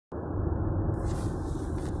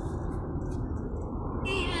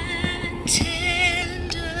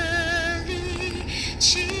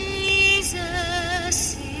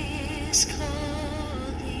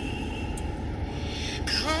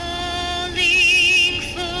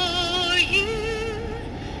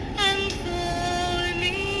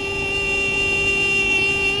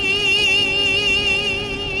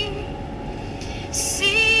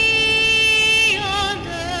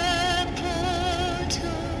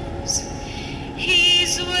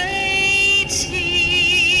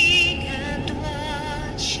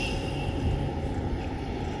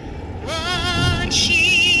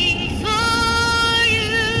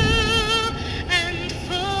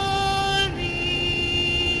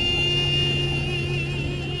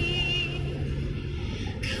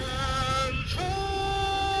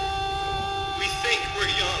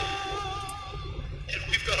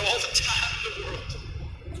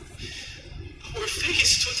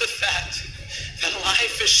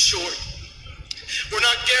life is short. We're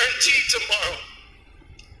not guaranteed tomorrow.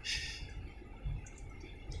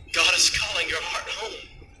 God is calling your heart home.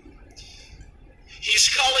 He's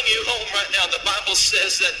calling you home right now. The Bible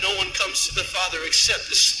says that no one comes to the Father except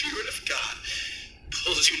the Spirit of God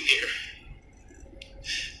pulls you near.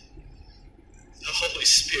 The Holy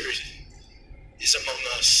Spirit is among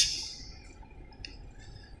us.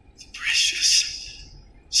 The precious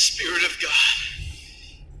Spirit of God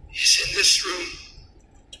is in this room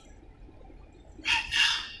right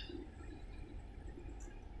now.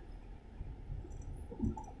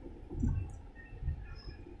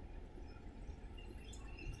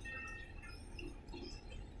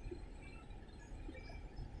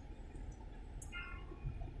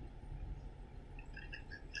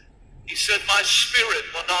 He said, my spirit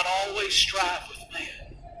will not always strive with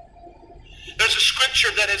man. There's a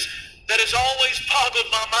scripture that has always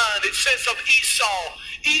boggled my mind. It says of Esau,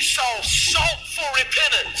 Esau sought for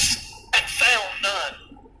repentance and found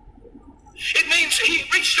none. It means he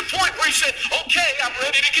reached a point where he said, okay, I'm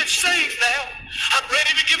ready to get saved now. I'm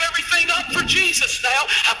ready to give everything up for Jesus now.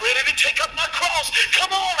 I'm ready to take up my cross.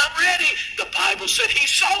 Come on, I'm ready. The Bible said he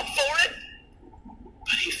sought for it,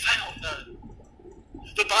 but he found none.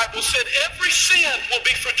 The Bible said every sin will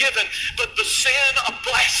be forgiven, but the sin of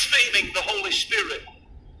blaspheming the Holy Spirit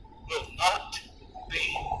will not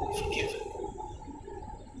be forgiven.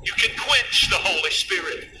 You can quench the Holy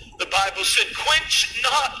Spirit. The Bible said, quench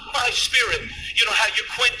not my spirit. You know how you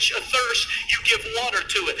quench a thirst? You give water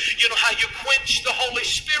to it. You know how you quench the Holy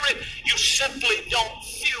Spirit? You simply don't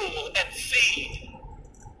fuel and feed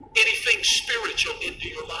anything spiritual into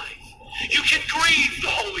your life. You can grieve the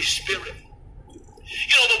Holy Spirit.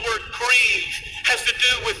 You know, the word grieve has to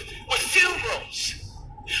do with funerals,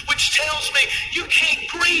 which tells me you can't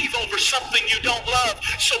grieve over something you don't love.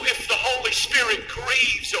 So if the Holy Spirit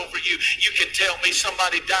grieves over you, you can tell me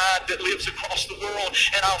somebody died that lives across the world,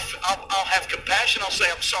 and I'll have compassion. I'll say,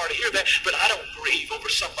 I'm sorry to hear that, but I don't grieve over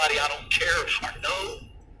somebody I don't care or know.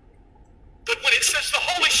 But when it says the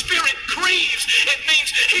Holy Spirit grieves, it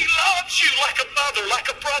means he loves you like a mother, like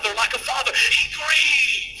a brother, like a father. He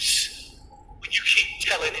grieves. You keep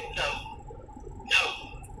telling it no.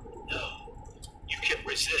 You can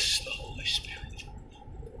resist the Holy Spirit.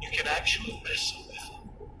 You can actually wrestle with him.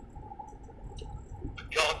 But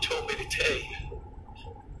God told me to tell you,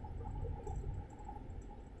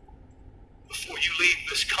 before you leave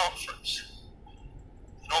this conference,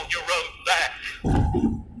 and on your road back,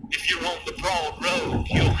 if you're on the broad road,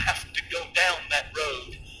 you'll have to go down that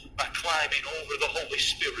road by climbing over the Holy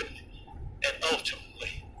Spirit and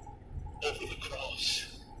ultimately over the cross.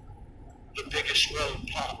 The biggest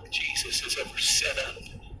roadblock Jesus has ever set up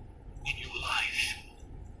in your life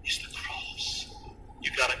is the cross.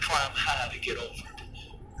 You got to climb high to get over it.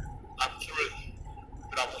 I'm through,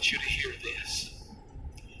 but I want you to hear this.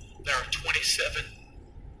 There are 27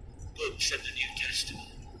 books in the New Testament.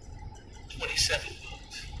 27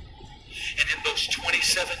 books. And in those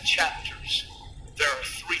 27 chapters, there are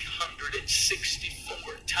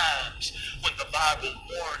 364 times when the Bible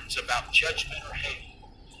warns about judgment or hell.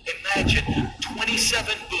 Imagine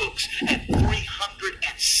 27 books and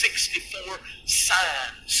 364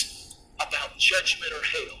 signs about judgment or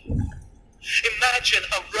hell. Imagine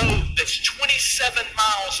a road that's 27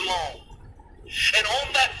 miles long. And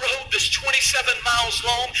on that road that's 27 miles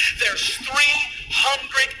long, there's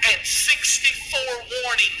 364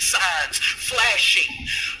 warning signs flashing.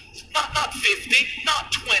 Not 50,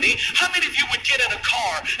 not 20. How many of you would get in a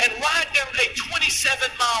car and ride down a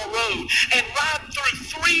 27-mile road and ride through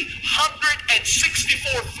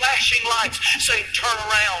 364 flashing lights saying turn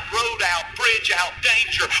around, road out, bridge out,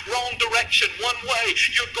 danger, wrong direction, one way,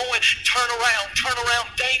 you're going, turn around,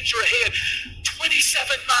 danger ahead. 27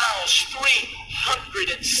 miles,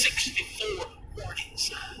 364 warning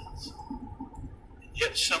signs. And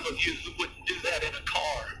yet some of you who wouldn't do that in a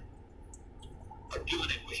car are doing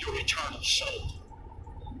it with your eternal soul.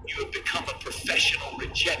 You have become a professional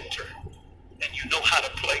rejecter, and you know how to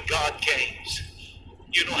play God games.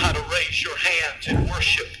 You know how to raise your hands in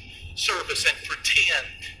worship service and pretend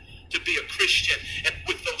to be a Christian, and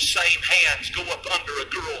with those same hands go up under a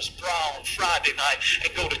girl's bra on Friday night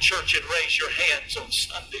and go to church and raise your hands on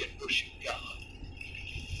Sunday and worship God.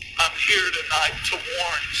 I'm here tonight to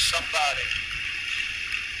warn somebody.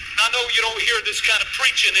 I know you don't hear this kind of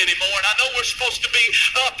preaching anymore, and I know we're supposed to be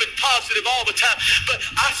up and positive all the time, but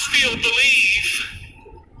I still believe.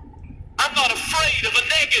 I'm not afraid of a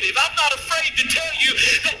negative. I'm not afraid to tell you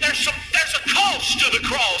that there's a cost to the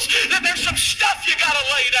cross, that there's some stuff you got to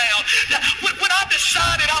lay down. When I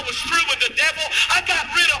decided I was through with the devil, I got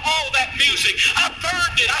rid of all that music. I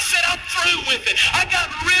burned it. I said, I'm through with it. I got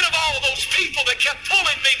rid of all those people that kept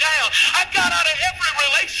pulling me down. I got out of every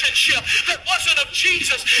relationship that wasn't of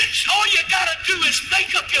Jesus. All you got to do is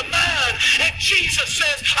make up your mind. And Jesus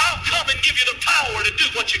says, I'll come and give you the power to do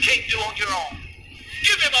what you can't do on your own.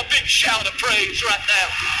 Give him a big shout of praise right now.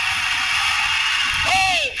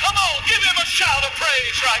 Oh, come on, give him a shout of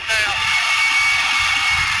praise right now.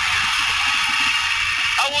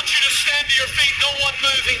 I want you to stand to your feet, no one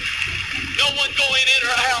moving, no one going in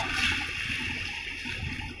or out.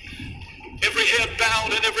 Every head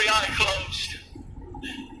bowed and every eye closed.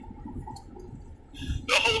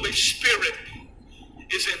 The Holy Spirit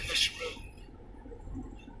is in this room.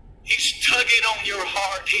 He's tugging on your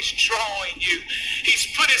heart. He's drawing you. He's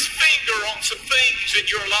put his finger on some things in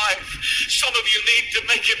your life. Some of you need to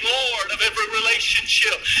make him Lord of every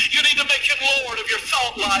relationship. You need to make him Lord of your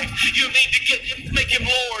thought life. You need to make him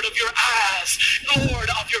Lord of your eyes, Lord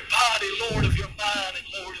of your body, Lord of your mind, and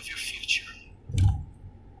Lord of your future.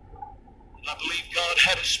 I believe God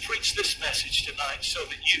had us preach this message tonight so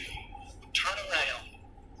that you would turn around,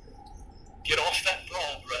 get off that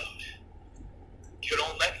broad road, get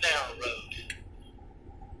on that narrow road.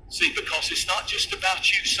 See, because it's not just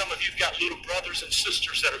about you. Some of you've got little brothers and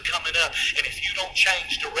sisters that are coming up, and if you don't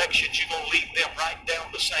change directions, you're going to lead them right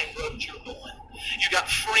down the same road you're going. You got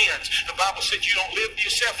friends. The Bible said you don't live to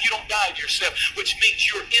yourself, you don't die to yourself, which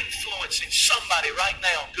means you're influencing somebody right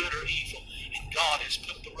now, good or evil. And God has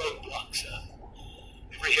put the roadblocks up.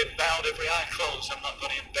 Every head bowed, every eye closed. I'm not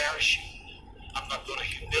going to embarrass you. I'm not going to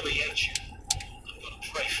humiliate you. I'm going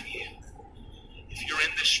to pray for you. If you're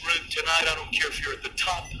in this room tonight, I don't care if you're at the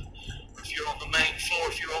top or if you're on the main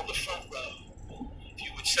floor, if you're on the front row. If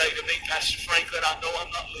you would say to me, Pastor Franklin, I know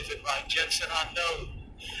I'm not living right. Jensen, I know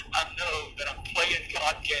that I'm playing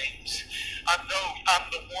God games. I know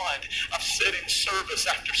I'm the one. I've said in service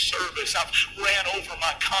after service, I've ran over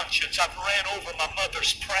my conscience. I've ran over my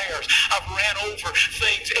mother's prayers. I've ran over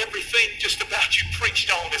things. Everything just about you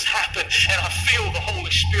preached on has happened. And I feel the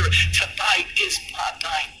Holy Spirit. Tonight is my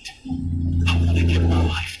night. I want to give my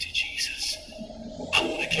life to Jesus. I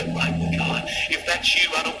want to get right with God. If that's you,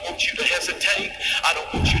 I don't want you to hesitate. I don't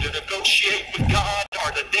want you to negotiate with God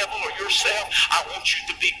or the devil or yourself. I want you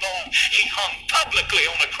to be bold. He hung publicly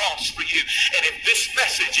on the cross for you. And if this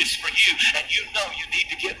message is for you and you know you need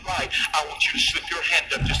to get right, I want you to slip your hand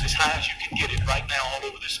up just as high as you can get it right now all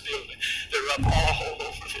over this building. They're up all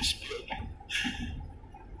over this building.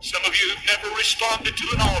 Some of you have never responded to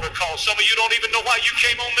an altar call. Some of you don't even know why you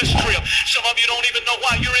came on this trip. Some of you don't even know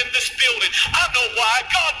why you're in this building. I know why.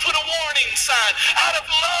 God put a warning sign. Out of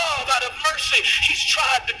love, out of mercy, he's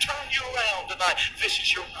tried to turn you around tonight. This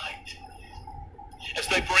is your night. As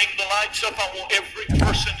they bring the lights up, I want every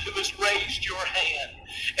person who has raised your hand,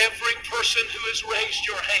 every person who has raised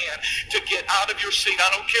your hand to get out of your seat. I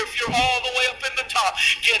don't care if you're all the way up in the top.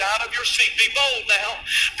 Get out of your seat. Be bold now.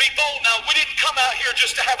 Be bold now. We didn't come out here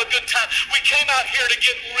just to have a good time. We came out here to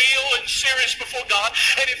get real and serious before God.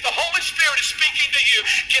 And if the Holy Spirit is speaking to you,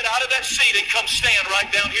 get out of that seat and come stand right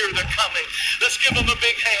down here. They're coming. Let's give them a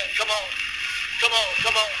big hand. Come on. Come on.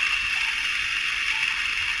 Come on.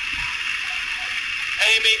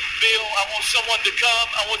 Amy, Bill, I want someone to come.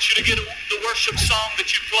 I want you to get the worship song that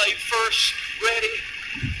you played first ready.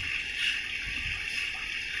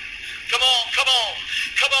 Come on, come on,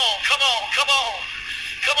 come on, come on, come on,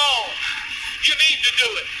 come on. You need to do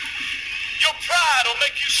it. Your pride will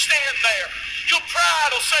make you stand there. Your pride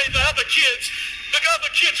will say the other kids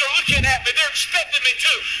are looking at me. They're expecting me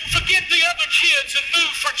to. Forget the other kids and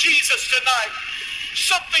move for Jesus tonight.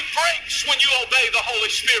 Something breaks when you obey the Holy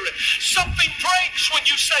Spirit. Something breaks when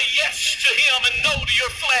you say yes to him and no to your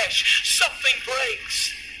flesh. Something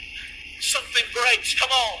breaks. Something breaks.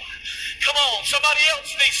 Come on. Come on. Somebody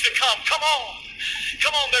else needs to come. Come on.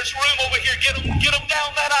 Come on, there's room over here. Get them down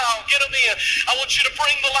that aisle. Get them in. I want you to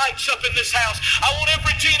bring the lights up in this house. I want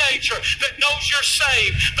every teenager that knows you're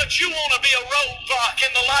saved, but you want to be a roadblock in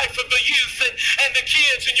the life of the youth and the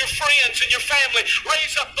kids and your friends and your family.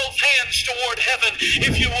 Raise up both hands toward heaven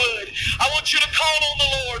if you would. I want you to call on the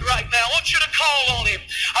Lord right now. I want you to call on him.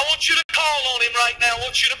 I want you to call on him right now. I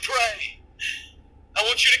want you to pray. I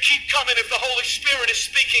want you to keep coming if the Holy Spirit is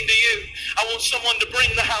speaking to you. I want someone to bring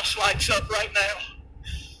the house lights up right now.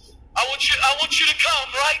 I want you to come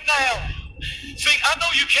right now. See, I know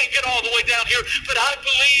you can't get all the way down here, but I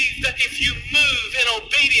believe that if you move in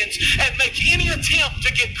obedience and make any attempt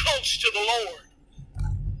to get close to the Lord,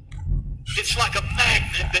 it's like a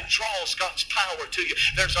magnet that draws God's power to you.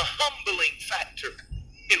 There's a humbling factor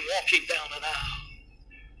in walking down an aisle.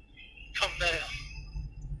 Come down.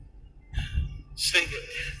 Sing it.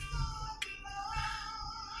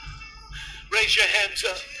 Raise your hands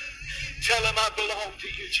up. Tell him I belong to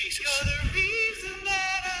you, Jesus. You're the reason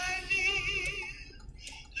that I live,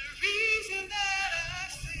 the reason that I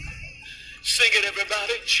sing. Sing it,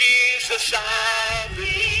 everybody. Jesus, I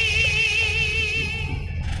believe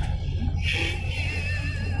in you.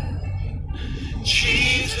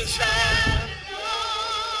 Jesus, I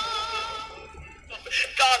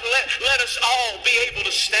God, let us all be able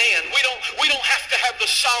to stand. We don't have to have the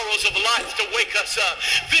sorrows of life to wake us up.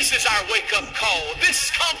 This is our wake-up call. This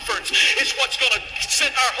conference is what's going to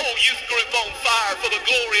set our whole youth group on fire for the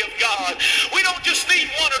glory of God. We don't just need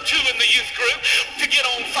one or two in the youth group to get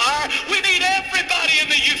on fire. We need everybody in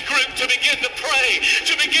the youth group to begin to pray,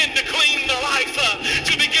 to begin to clean their life up,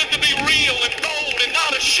 to begin to be real and bold and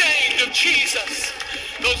not ashamed of Jesus.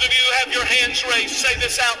 Those of you who have your hands raised, say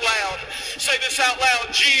this out loud. Say this out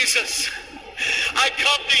loud. Jesus, I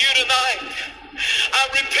come to you tonight. I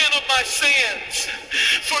repent of my sins.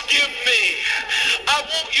 Forgive me. I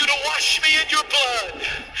want you to wash me in your blood.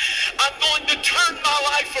 I'm going to turn my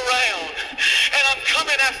life around, and I'm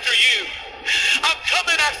coming after you. I'm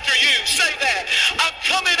coming after you. Say that. I'm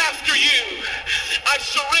coming after you. I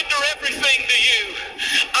surrender everything to you.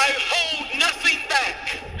 I hold nothing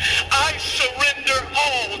back. I surrender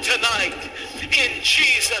all tonight in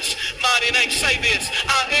Jesus' mighty name. Say this.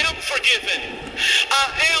 I am forgiven. I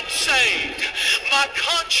am saved. My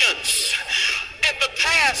conscience and the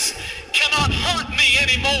past cannot haunt me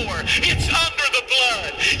anymore. It's under the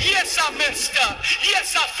blood. Yes, I messed up.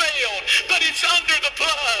 Yes, I failed. But it's under the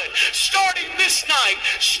blood. Starting this night,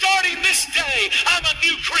 starting this day, I'm a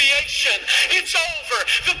new creation. It's over.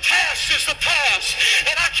 The past is the past.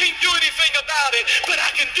 And I can't do anything about it, but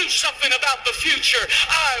I can do something about the future.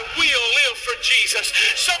 I will live for Jesus.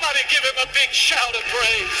 Somebody give him a big shout of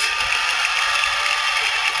praise.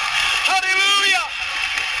 Hallelujah.